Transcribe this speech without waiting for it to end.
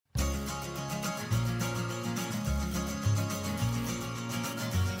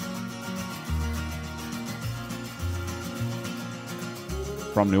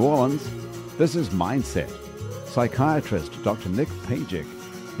From New Orleans, this is Mindset. Psychiatrist Dr. Nick Pajic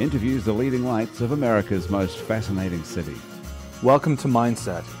interviews the leading lights of America's most fascinating city. Welcome to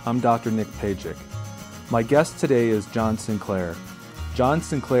Mindset. I'm Dr. Nick Pajic. My guest today is John Sinclair. John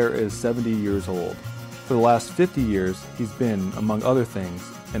Sinclair is 70 years old. For the last 50 years, he's been, among other things,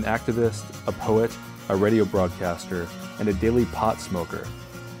 an activist, a poet, a radio broadcaster, and a daily pot smoker.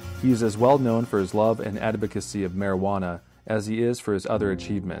 He is as well known for his love and advocacy of marijuana as he is for his other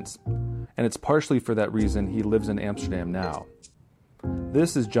achievements. And it's partially for that reason he lives in Amsterdam now.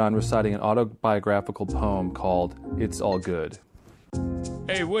 This is John reciting an autobiographical poem called It's All Good.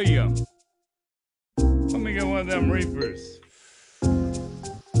 Hey, William, let me get one of them reapers.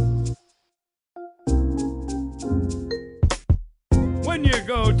 When you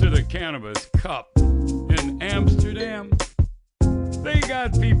go to the Cannabis Cup in Amsterdam, they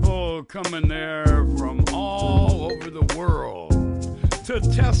got people coming there from all over the world to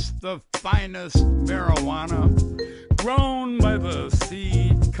test the finest marijuana grown by the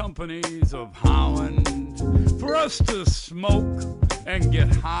seed companies of Holland, for us to smoke and get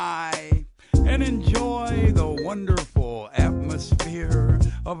high and enjoy the wonderful atmosphere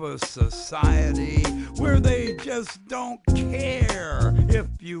of a society where they just don't care if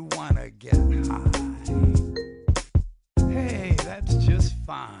you want to get high. Hey, that's just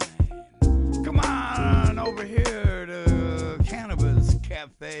fine. Come on over here to Cannabis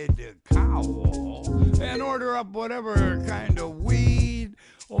Cafe de Cowell and order up whatever kind of weed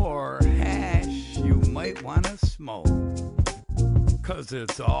or hash you might want to smoke. 'Cause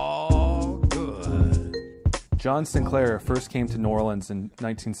it's all good. John Sinclair first came to New Orleans in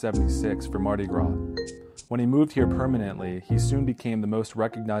 1976 for Mardi Gras. When he moved here permanently, he soon became the most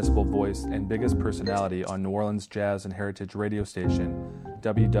recognizable voice and biggest personality on New Orleans jazz and heritage radio station,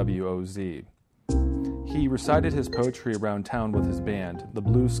 WWOZ. He recited his poetry around town with his band, the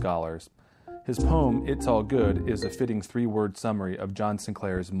Blues Scholars. His poem, It's All Good, is a fitting three-word summary of John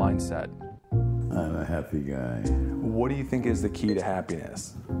Sinclair's mindset. I'm a happy guy. What do you think is the key to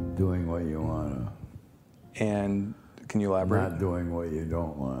happiness? Doing what you want to. And can you elaborate? Not doing what you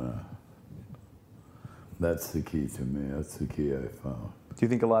don't want to. That's the key to me. That's the key I found. Do you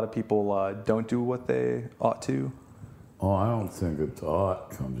think a lot of people don't do what they ought to? Oh, I don't think a thought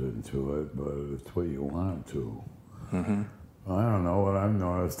comes into it, but it's what you want to. Mm-hmm. I don't know. What I've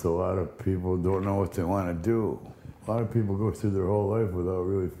noticed, a lot of people don't know what they want to do. A lot of people go through their whole life without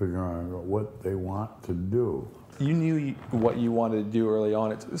really figuring out what they want to do. You knew what you wanted to do early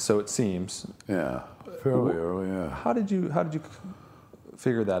on, so it seems. Yeah, fairly early, yeah. How did you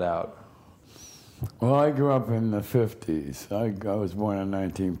figure that out? Well, I grew up in the 50s. I was born in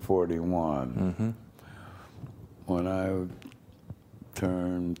 1941. Mm-hmm. When I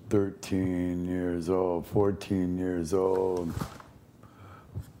turned 13 years old, 14 years old,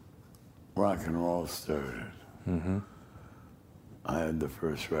 rock and roll started. Mm-hmm. I had the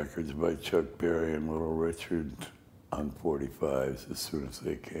first records by Chuck Berry and Little Richard on 45s as soon as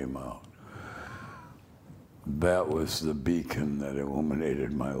they came out. That was the beacon that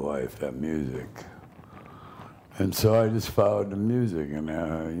illuminated my life, that music. And so I just followed the music, and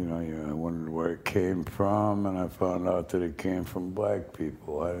I wondered where it came from, and I found out that it came from black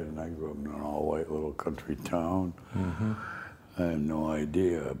people. I grew up in an all-white little country town. Mm-hmm. I had no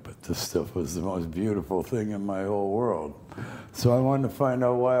idea, but this stuff was the most beautiful thing in my whole world. So I wanted to find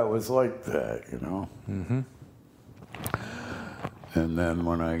out why it was like that, you know? Mm-hmm. And then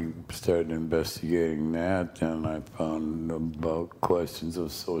when I started investigating that, then I found about questions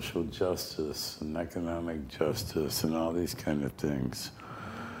of social justice and economic justice and all these kind of things.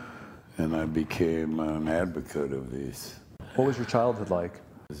 And I became an advocate of these. What was your childhood like? It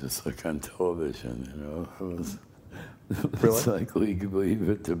was just like on television, you know? It was... Really? It's like Leave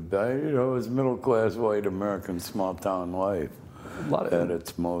It to Beaver. You know, it was middle-class white American small-town life at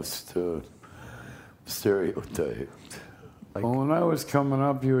its most stereotyped. Well, when I was coming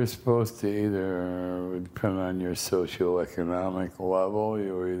up, you were supposed to either, depend on your socioeconomic level,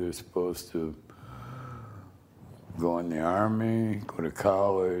 you were either supposed to go in the army, go to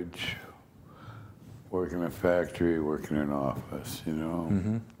college, work in a factory, work in an office, you know?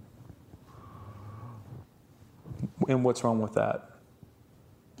 Mm-hmm. And what's wrong with that?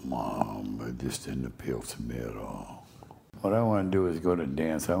 It just didn't appeal to me at all. What I want to do is go to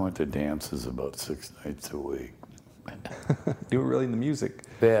dance. I went to dances about 6 nights a week. You were really into music.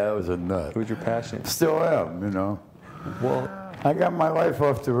 Yeah, I was a nut. It was your passion. Still am, you know. Well, I got my life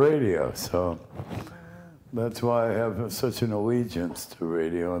off the radio, so that's why I have such an allegiance to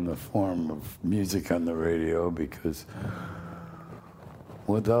radio in the form of music on the radio, because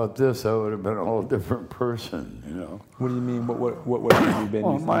Without this, I would have been a whole different person, you know. What do you mean? What have you been?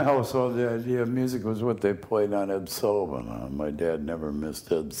 Well, in my household, the idea of music was what they played on Ed Sullivan. My dad never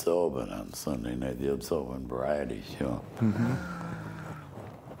missed Ed Sullivan on Sunday night, the Ed Sullivan Variety Show. Mm-hmm.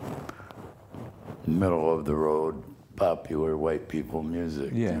 Middle of the road, popular white people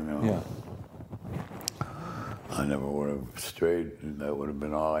music, Yeah, you know. yeah. I never would have strayed, and that would have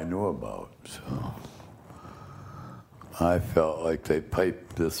been all I knew about, so. I felt like they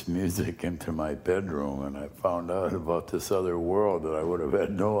piped this music into my bedroom, and I found out about this other world that I would have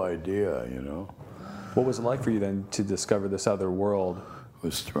had no idea, you know. What was it like for you then to discover this other world? It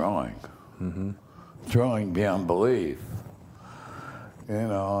was thrilling. Mm-hmm. Thrilling beyond belief. You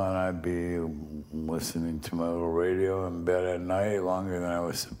know, and I'd be listening to my little radio in bed at night longer than I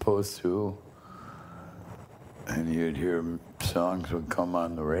was supposed to. And you'd hear songs would come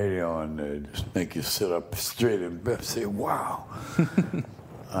on the radio and they'd just make you sit up straight in bed and say, wow.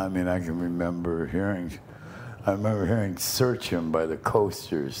 I mean, I remember hearing Search Him by the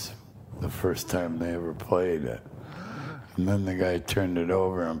Coasters the first time they ever played it. And then the guy turned it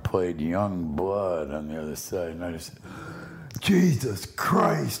over and played Young Blood on the other side. And I just said, Jesus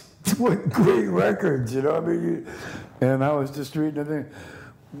Christ, what great records, you know? I mean, and I was just reading the thing.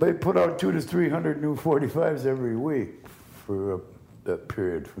 They put out 200 to 300 new 45s every week for that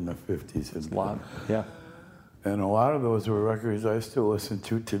period from the 50s. It's a lot, yeah. And a lot of those were records I still listen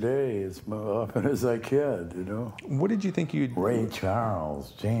to today as often as I can, you know. What did you think you'd... Ray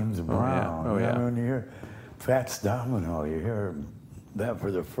Charles, James Brown. Oh, yeah. When you hear Fats Domino, you hear that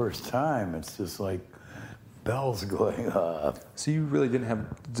for the first time. It's just like bells going off. So you really didn't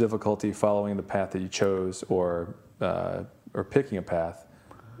have difficulty following the path that you chose or picking a path?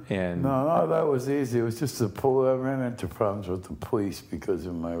 And No, that was easy. It was just I ran into problems with the police because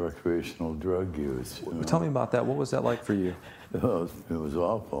of my recreational drug use. You know? Tell me about that. What was that like for you? It was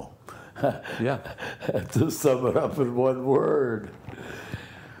awful. Yeah. To sum it up in one word.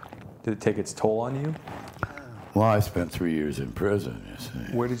 Did it take its toll on you? Well, I spent 3 years in prison, you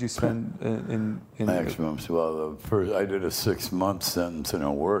see. Where did you spend in Maximum. Well, first I did a 6-month sentence in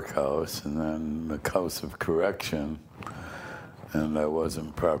a workhouse and then the House of Correction. And I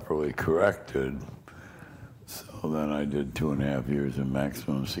wasn't properly corrected. So then I did 2.5 years in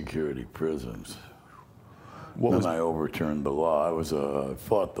maximum security prisons. Then I overturned the law. I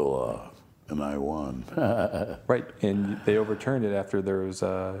fought the law, and I won. Right, and they overturned it after there was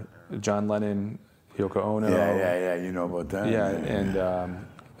John Lennon, Yoko Ono. Yeah, you know about that. Yeah, and I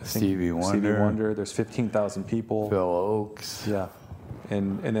think Stevie Wonder. There's 15,000 people. Phil Oakes. Yeah,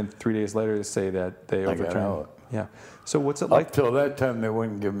 and then 3 days later they say that they overturned. I got out. Yeah. So what's it like? Up till that time, they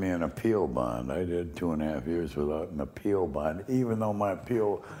wouldn't give me an appeal bond. I did 2.5 years without an appeal bond, even though my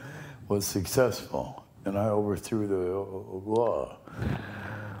appeal was successful, and I overthrew the law.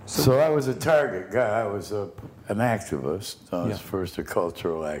 So I was a target guy. I was an activist. I was first a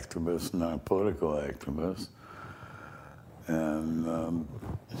cultural activist, not a political activist, and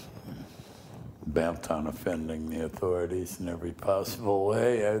bent on offending the authorities in every possible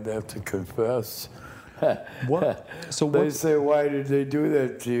way. I'd have to confess. What? So they say, why did they do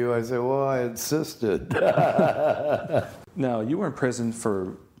that to you? I say, well, I insisted. Now, you were in prison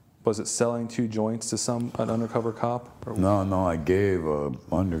for, was it selling 2 joints to an undercover cop? Or? No, I gave an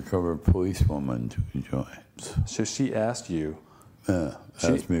undercover policewoman 2 joints. So she asked you? Yeah,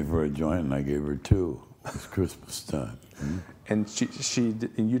 asked me for a joint, and I gave her 2. It was Christmas time. And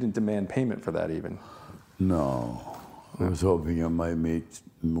and you didn't demand payment for that even? No. I was hoping it might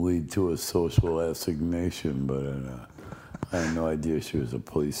lead to a social assignation, but I had no idea she was a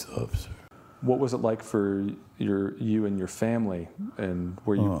police officer. What was it like for you and your family? And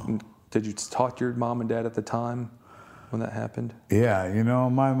did you talk to your mom and dad at the time when that happened? Yeah,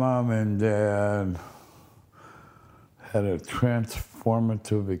 my mom and dad had a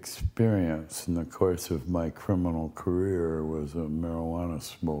transformative experience in the course of my criminal career. Was a marijuana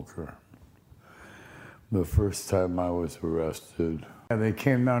smoker. The first time I was arrested, they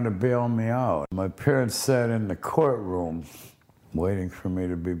came down to bail me out. My parents sat in the courtroom waiting for me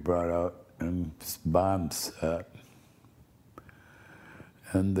to be brought out and bond set.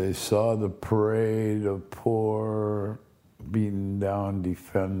 And they saw the parade of poor, beaten down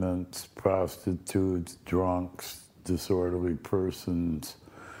defendants, prostitutes, drunks, disorderly persons.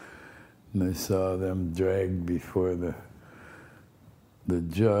 And they saw them dragged before the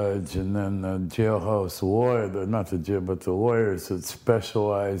judge, and then the jailhouse lawyer, not the jail, but the lawyers that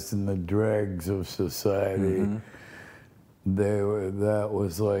specialized in the dregs of society. Mm-hmm. That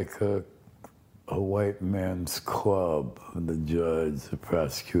was like a a white man's club. The judge, the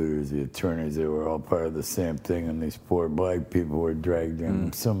prosecutors, the attorneys, they were all part of the same thing, and these poor black people were dragged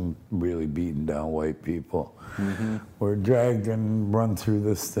in. Some really beaten down white people were dragged and run through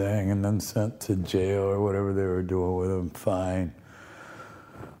this thing and then sent to jail or whatever they were doing with them, fine.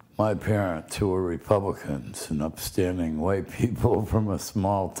 My parents, who were Republicans and upstanding white people from a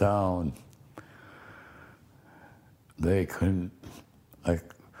small town, they couldn't. I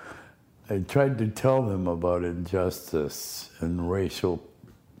tried to tell them about injustice and racial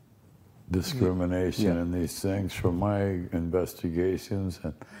discrimination and these things from my investigations,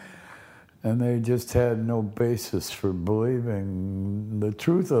 and they just had no basis for believing the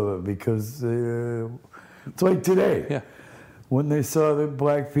truth of it, because it's like today. Yeah. When they saw the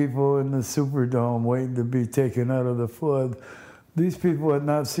black people in the Superdome waiting to be taken out of the flood, these people had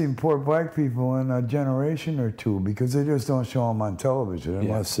not seen poor black people in a generation or two, because they just don't show them on television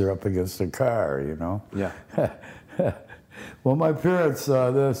unless they're up against a car, you know? Yeah. Well, my parents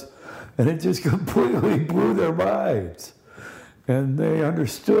saw this, and it just completely blew their minds. And they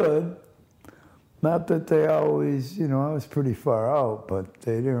understood, not that they always, you know, I was pretty far out, but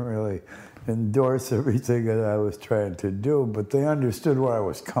they didn't really endorse everything that I was trying to do, but they understood where I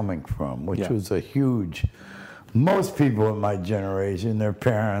was coming from, which was a huge... Most people in my generation, their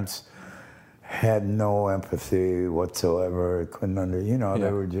parents had no empathy whatsoever, couldn't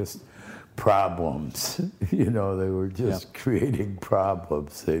they were just problems. They were just creating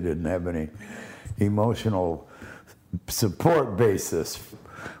problems. They didn't have any emotional support basis.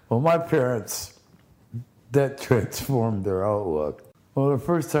 Well, my parents, that transformed their outlook. Well, the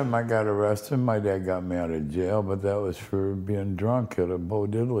first time I got arrested, my dad got me out of jail, but that was for being drunk at a Bo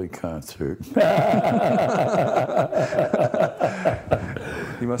Diddley concert.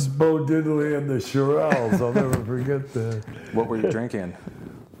 You must. Bo Diddley and the Shirelles, I'll never forget that. What were you drinking?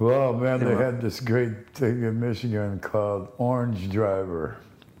 Well, man, they had this great thing in Michigan called Orange Driver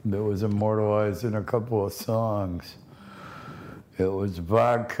that was immortalized in a couple of songs. It was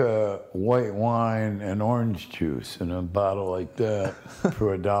vodka, white wine, and orange juice in a bottle like that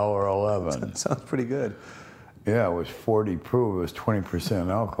for $1.11. Sounds pretty good. Yeah, it was 40 proof. It was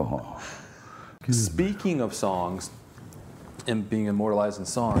 20% alcohol. Speaking of songs and being immortalized in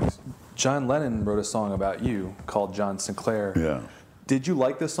songs, John Lennon wrote a song about you called John Sinclair. Yeah. Did you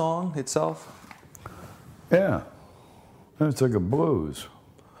like the song itself? Yeah. It's like a blues.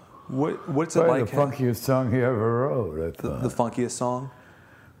 What's it Probably like? the funkiest song he ever wrote, I thought. The funkiest song?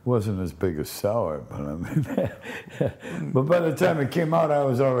 Wasn't as big as Sour, but I mean... But by the time it came out, I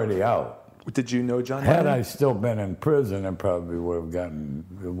was already out. Did you know John Had Lennon? I still been in prison, it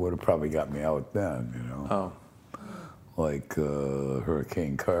would have probably got me out then, you know? Oh. Like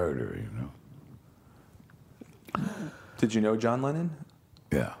Hurricane Carter, you know? Did you know John Lennon?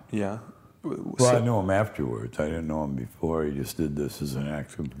 Yeah. Yeah. Well, I knew him afterwards. I didn't know him before. He just did this as an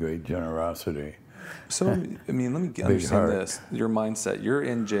act of great generosity. So, I mean, let me understand this. Your mindset. You're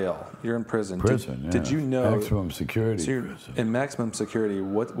in jail. You're in prison. Did you know... Maximum security So prison. in maximum security,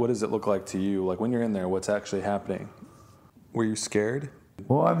 what does it look like to you? Like, when you're in there, what's actually happening? Were you scared?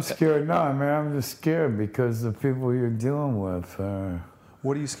 Well, I'm scared now. I mean, I'm just scared because the people you're dealing with are...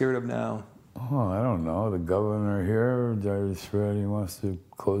 What are you scared of now? Oh, I don't know. The governor here, Darius Fred, he wants to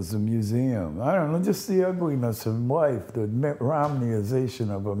close the museum. I don't know, just the ugliness of life, the Romneyization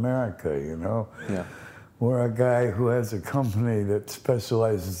of America, you know? Yeah. We're a guy who has a company that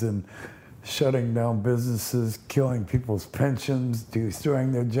specializes in shutting down businesses, killing people's pensions,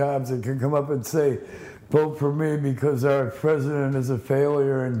 destroying their jobs, and can come up and say, vote for me because our president is a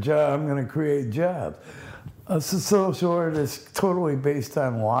failure and I'm going to create jobs. A social order is totally based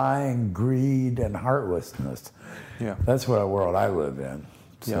on lying, greed, and heartlessness. Yeah. That's what world I live in.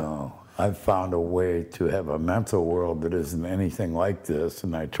 So I've found a way to have a mental world that isn't anything like this,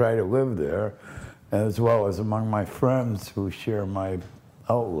 and I try to live there, as well as among my friends who share my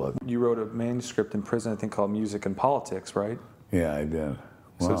outlook. You wrote a manuscript in prison, I think, called Music and Politics, right? Yeah, I did.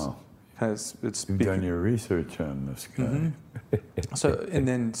 Wow. So it's You've done your research on this guy.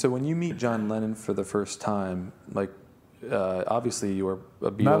 Mm-hmm. So when you meet John Lennon for the first time, like, obviously you were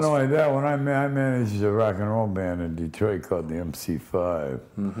a Beatles... Not only that, when I managed a rock and roll band in Detroit called the MC5.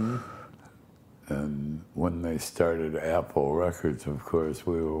 Mm-hmm. And when they started Apple Records, of course,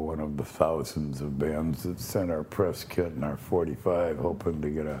 we were one of the thousands of bands that sent our press kit and our 45 hoping to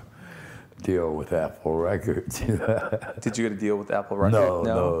get a deal with Apple Records. Did you get a deal with Apple Records?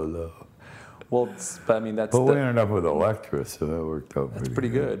 No. Well, but I mean, But we ended up with Elektra, so that worked out pretty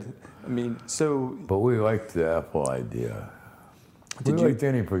good. I mean, so... But we liked the Apple idea. We liked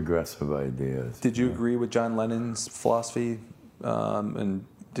any progressive ideas. Did you agree with John Lennon's philosophy, and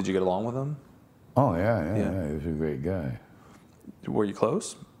did you get along with him? Oh, yeah. He was a great guy. Were you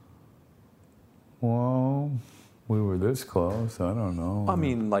close? Well, we were this close. I don't know. I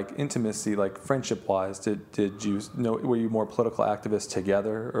mean, like intimacy, like friendship-wise, did you know? Were you more political activists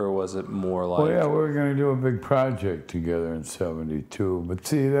together, or was it more like? Well, yeah, we were going to do a big project together in '72. But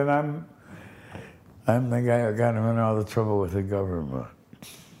see, then I'm the guy who got him in all the trouble with the government.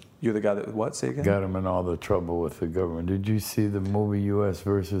 You're the guy that what? Say again. Got him in all the trouble with the government. Did you see the movie U.S.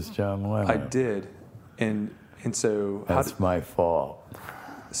 versus John Lennon? I did, and so that's my fault.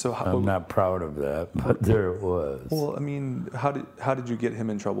 So I'm not proud of that, but there it was. Well, I mean, how did you get him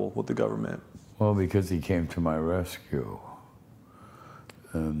in trouble with the government? Well, because he came to my rescue.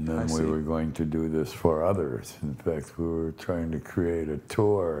 And then we were going to do this for others. In fact, we were trying to create a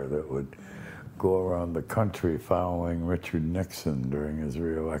tour that would go around the country following Richard Nixon during his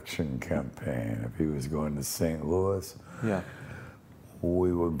re-election campaign. If he was going to St. Louis,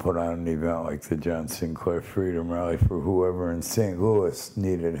 we would put on an event like the John Sinclair Freedom Rally for whoever in St. Louis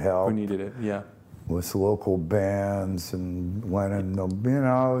needed help. Who needed it, yeah. With local bands and Lennon,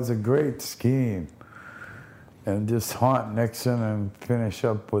 it was a great scheme. And just haunt Nixon and finish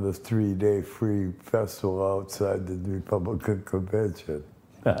up with a 3-day free festival outside the Republican Convention.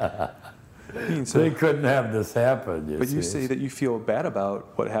 So they couldn't have this happen, But you say that you feel bad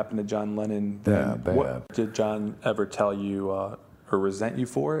about what happened to John Lennon. Yeah, bad. Did John ever tell you or resent you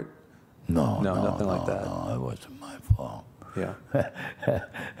for it? No, nothing like that. No, it wasn't my fault. Yeah.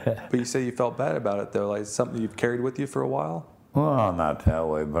 But you say you felt bad about it, though. Like something you've carried with you for a while? Well, not that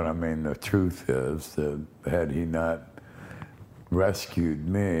way, but I mean, the truth is that had he not rescued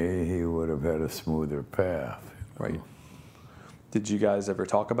me, he would have had a smoother path. Right. Did you guys ever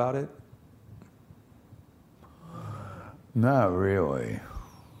talk about it? Not really.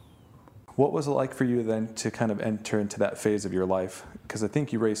 What was it like for you then to kind of enter into that phase of your life? Because I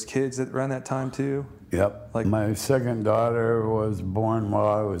think you raised kids around that time too. Yep. My second daughter was born while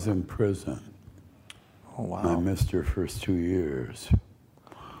I was in prison. Oh, wow. I missed her first 2 years.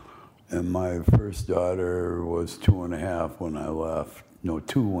 And my first daughter was 2.5 when I left. No,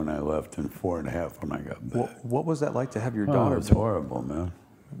 2 when I left and 4.5 when I got back. What was that like to have your daughter? It's horrible, man.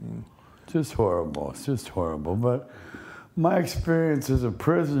 Just horrible. It's just horrible. But my experience as a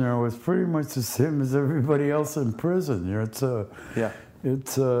prisoner was pretty much the same as everybody else in prison.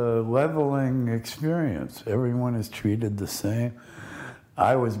 It's a leveling experience. Everyone is treated the same.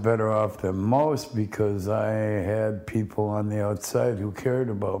 I was better off than most because I had people on the outside who cared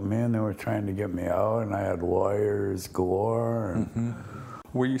about me and they were trying to get me out, and I had lawyers galore. And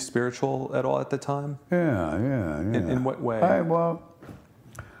Were you spiritual at all at the time? Yeah. In what way?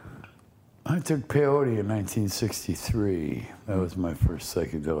 I took peyote in 1963. That was my first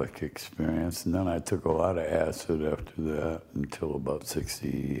psychedelic experience. And then I took a lot of acid after that until about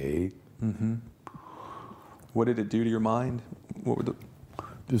 68. What did it do to your mind? What were the...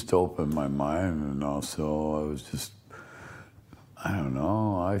 Just opened my mind, and also I was just, I don't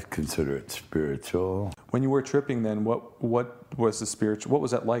know, I consider it spiritual. When you were tripping then, what was the spiritual, what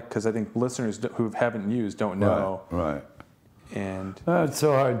was that like? Because I think listeners who haven't used don't know. Right. And it's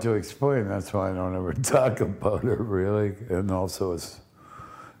so hard to explain. That's why I don't ever talk about it, really. And also, it's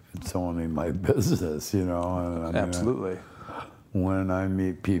only my business, you know. And absolutely. When I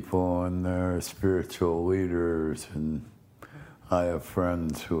meet people and they're spiritual leaders, and I have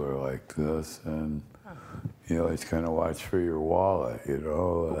friends who are like this, and you always kind of watch for your wallet, you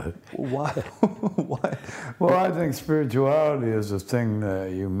know. Why? Why? Well, I think spirituality is a thing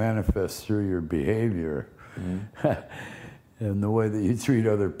that you manifest through your behavior. And the way that you treat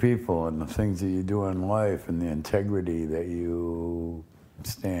other people and the things that you do in life and the integrity that you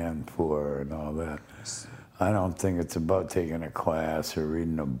stand for and all that. I don't think it's about taking a class or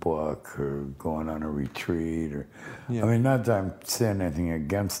reading a book or going on a retreat. I mean, not that I'm saying anything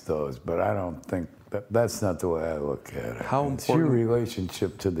against those, but I don't think that's not the way I look at it. How it's your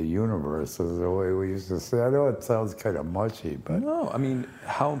relationship to the universe is the way we used to say. I know it sounds kind of mushy, but... No, I mean,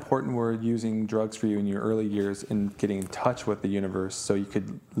 how important were using drugs for you in your early years in getting in touch with the universe so you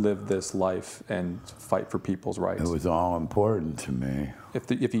could live this life and fight for people's rights? It was all important to me. If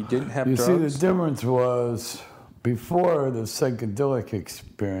you didn't have drugs... You see, the difference was, before the psychedelic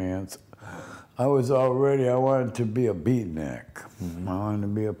experience, I wanted to be a beatnik. I wanted to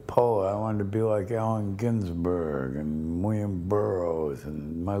be a poet. I wanted to be like Allen Ginsberg and William Burroughs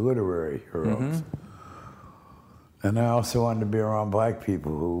and my literary heroes. And I also wanted to be around black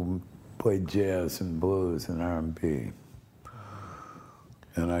people who played jazz and blues and R&B.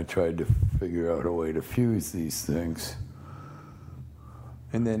 And I tried to figure out a way to fuse these things.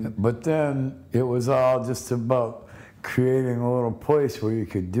 But then it was all just about creating a little place where you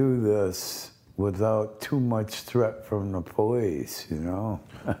could do this without too much threat from the police, you know?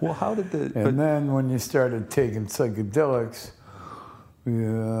 Well, how did the... And then when you started taking psychedelics,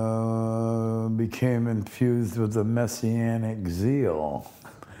 you became infused with a messianic zeal.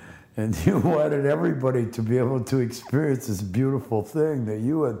 And you wanted everybody to be able to experience this beautiful thing that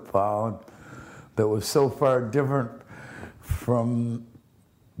you had found that was so far different from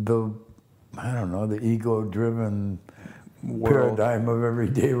the, I don't know, the ego-driven paradigm of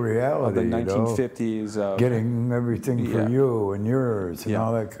everyday reality. Of the 1950s. You know? Getting everything for you and yours and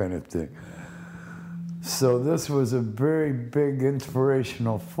all that kind of thing. So this was a very big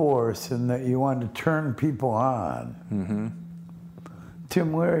inspirational force in that you wanted to turn people on. Mm-hmm.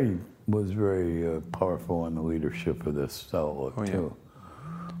 Tim Leary was very powerful in the leadership of this outlook, too.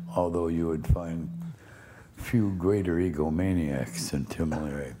 Although you would find few greater egomaniacs than Tim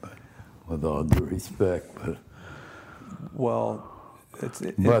Leary, but with all due respect. But,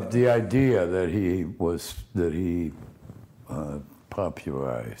 but the idea that he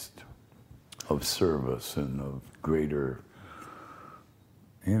popularized of service and of greater,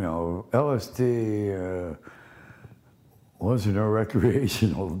 you know, LSD wasn't a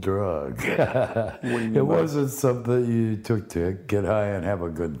recreational drug. It wasn't something you took to get high and have a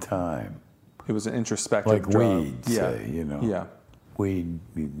good time. It was an introspective like drug. Weed, say, you know. Yeah. Weed,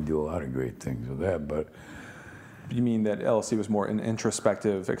 you can do a lot of great things with that, but... You mean that LSD was more an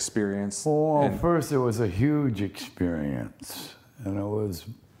introspective experience? Well, first it was a huge experience, and it was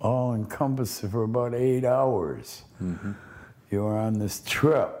all-encompassing for about 8 hours. Mm-hmm. You were on this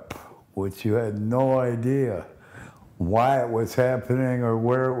trip, which you had no idea why it was happening or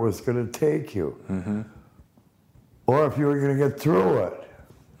where it was going to take you, or if you were going to get through it.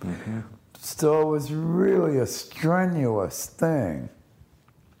 So it was really a strenuous thing.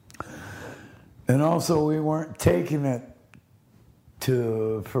 And also we weren't taking it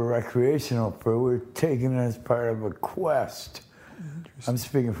for recreational, we were taking it as part of a quest. I'm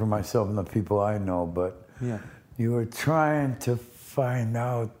speaking for myself and the people I know, but you were trying to find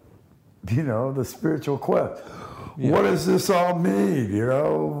out, you know, the spiritual quest. What does this all mean? You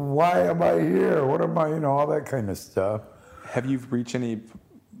know, why am I here? What am I, you know, all that kind of stuff. Have you reached any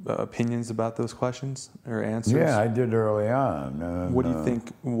opinions about those questions or answers? Yeah, I did early on. And, what do you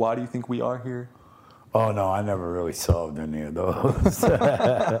think? Why do you think we are here? Oh, no, I never really solved any of those.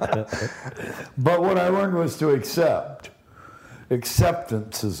 But what I learned was to accept.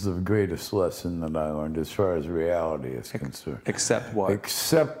 Acceptance is the greatest lesson that I learned as far as reality is concerned. Accept what?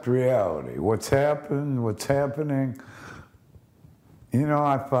 Accept reality. What's happened, what's happening. You know,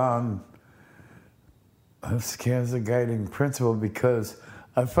 I found this as a guiding principle because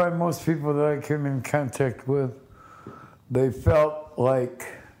I find most people that I came in contact with, they felt like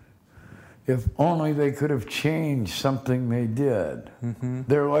if only they could have changed something they did,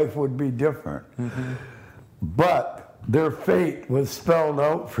 their life would be different. But their fate was spelled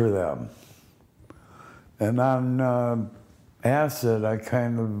out for them. And on acid, I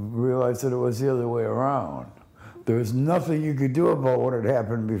kind of realized that it was the other way around. There was nothing you could do about what had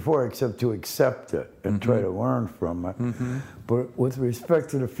happened before except to accept it and try to learn from it. But with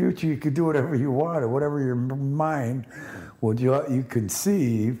respect to the future, you could do whatever you wanted, whatever your mind would you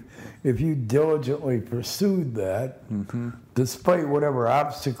conceive. If you diligently pursued that, despite whatever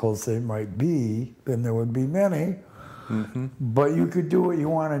obstacles they might be, and there would be many, but you could do what you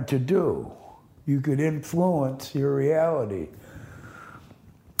wanted to do. You could influence your reality.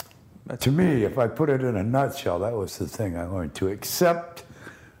 To me, if I put it in a nutshell, that was the thing I learned, to accept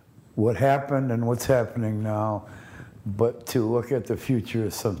what happened and what's happening now, but to look at the future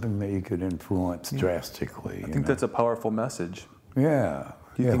as something that you could influence drastically. I think that's a powerful message. Yeah.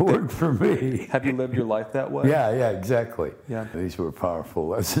 Yeah, it worked for me. Have you lived your life that way? Yeah, exactly. Yeah. These were powerful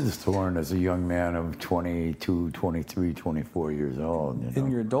lessons to learn as a young man of 22, 23, 24 years old. You know?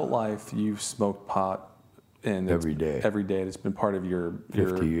 In your adult life, you've smoked pot every day. Every day. It's been part of your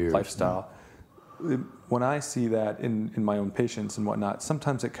years, lifestyle. Yeah. When I see that in my own patients and whatnot,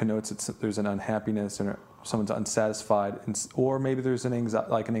 sometimes it connotes there's an unhappiness and someone's unsatisfied, or maybe there's an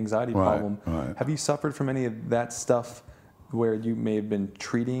anxiety problem. Right. Have you suffered from any of that stuff where you may have been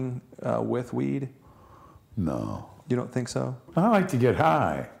treating with weed? No. You don't think so? I like to get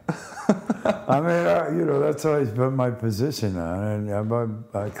high. I mean, you know, that's always been my position on it. And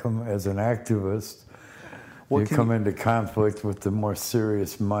I come as an activist. You come into conflict with the more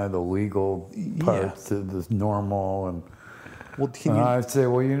serious, the legal parts, the normal, and I'd say,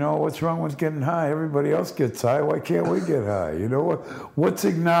 well, you know, what's wrong with getting high? Everybody else gets high. Why can't we get high? You know, what's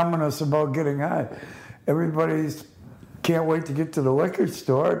ignominious about getting high? Everybody's can't wait to get to the liquor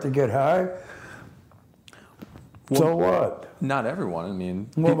store to get high. So what? Not everyone. I mean,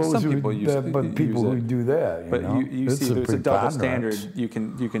 Well, some people use it. But people who do that, But know? you It's see, there's a double preponderance. standard.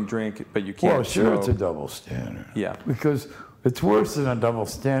 You can drink, but you can't. Well, sure, it's a smoke. double standard. Yeah. Because it's worse than a double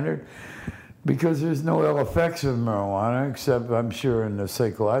standard because there's no ill effects of marijuana, except I'm sure in the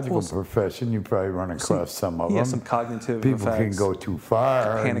psychological profession you probably run across some of them. Yeah, some cognitive People effects. can go too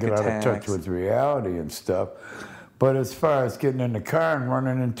far and Panic get out of touch attacks. with reality and stuff. But as far as getting in the car and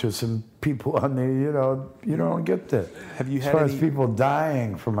running into some people on the, you don't get that. Have you as had far any- as people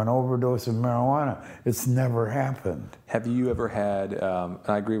dying from an overdose of marijuana, it's never happened. Have you ever had, and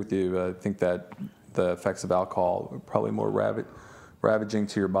I agree with you, I think that the effects of alcohol are probably more ravaging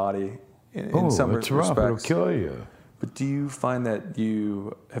to your body in some it's rough. It'll respects. kill you. But do you find that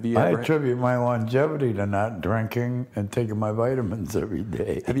have you I ever attribute my longevity to not drinking and taking my vitamins every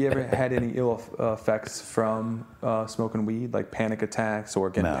day. have you ever had any ill effects from smoking weed, like panic attacks or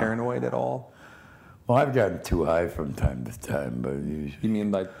getting No. paranoid at all? Well, I've gotten too high from time to time, but You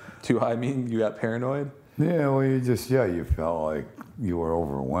mean like too high? I mean you got paranoid? yeah, well, you felt like you were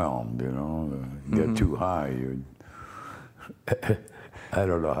overwhelmed, You get too high, you. I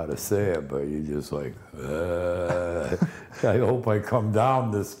don't know how to say it, but you just like, I hope I come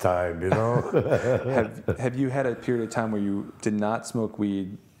down this time, Have you had a period of time where you did not smoke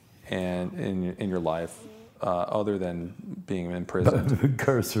weed and in your life, other than being in prison?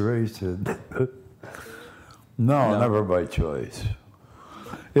 Incarceration. No, never by choice.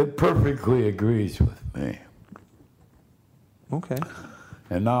 It perfectly agrees with me. Okay.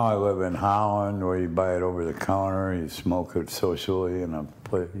 And now I live in Holland, where you buy it over the counter, you smoke it socially in a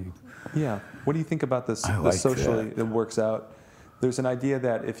place. Yeah. What do you think about this? I The like socially that. it works out. There's an idea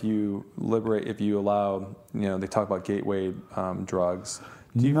that if you allow, they talk about gateway drugs.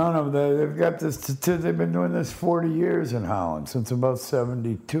 None of that. They've got this. They've been doing this 40 years in Holland, since about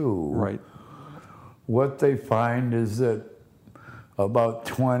 72. Right. What they find is that about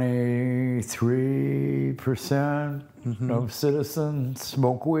 23% of citizens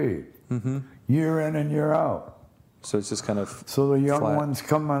smoke weed, year in and year out. So it's just kind of So the young flat. ones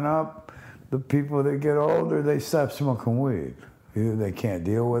coming up, the people that get older, they stop smoking weed. Either they can't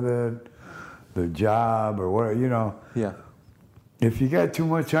deal with it, the job, or whatever, Yeah. If you got too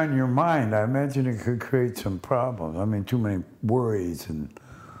much on your mind, I imagine it could create some problems. I mean, too many worries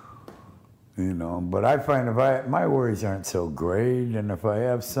but I find my worries aren't so great, and if I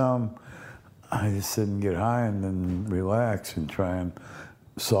have some, I just sit and get high and then relax and try and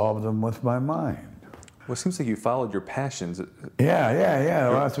solve them with my mind. Well, it seems like you followed your passions. Yeah.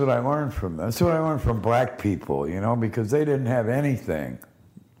 Well, that's what I learned from them. That's what I learned from black people, because they didn't have anything.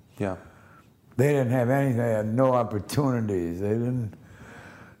 Yeah. They didn't have anything. They had no opportunities. They didn't,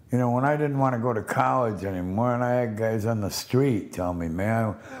 when I didn't want to go to college anymore, and I had guys on the street tell me,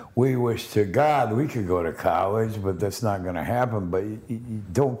 man, we wish to God we could go to college, but that's not going to happen. But you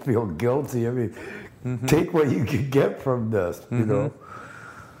don't feel guilty. I mean, take what you can get from this,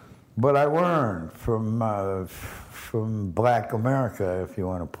 But I learned from Black America, if you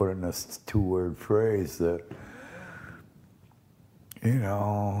want to put it in this two-word phrase, that,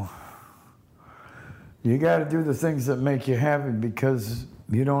 you got to do the things that make you happy because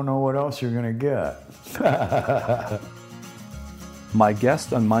you don't know what else you're going to get. My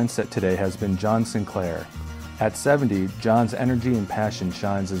guest on Mindset today has been John Sinclair. At 70, John's energy and passion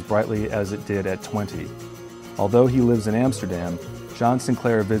shines as brightly as it did at 20. Although he lives in Amsterdam, John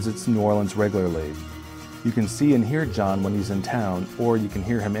Sinclair visits New Orleans regularly. You can see and hear John when he's in town, or you can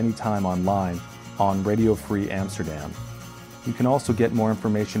hear him anytime online on Radio Free Amsterdam. You can also get more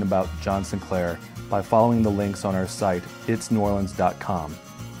information about John Sinclair by following the links on our site, itsneworleans.com.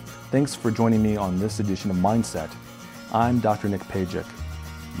 Thanks for joining me on this edition of Mindset. I'm Dr. Nick Pajic.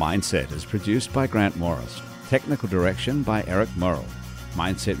 Mindset is produced by Grant Morris. Technical direction by Eric Murrell.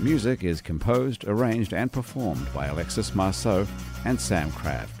 Mindset music is composed, arranged, and performed by Alexis Marceau and Sam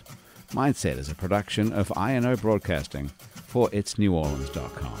Kraft. Mindset is a production of INO Broadcasting for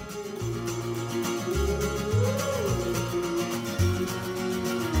itsneworleans.com.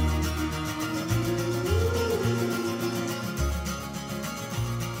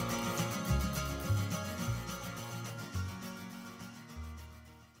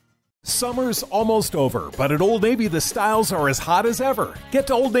 Summer's almost over, but at Old Navy the styles are as hot as ever. Get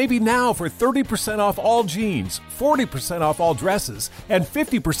to Old Navy now for 30% off all jeans, 40% off all dresses, and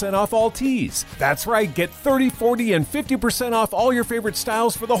 50% off all tees. That's right, get 30, 40, and 50% off all your favorite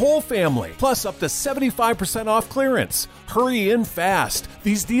styles for the whole family, plus up to 75% off clearance. Hurry in fast.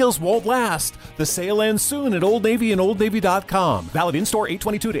 These deals won't last. The sale ends soon at Old Navy and OldNavy.com. Valid in-store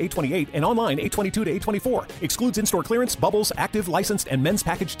 8/22 to 8/28 and online 8/22 to 8/24. Excludes in-store clearance, bubbles, active, licensed, and men's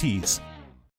package tees.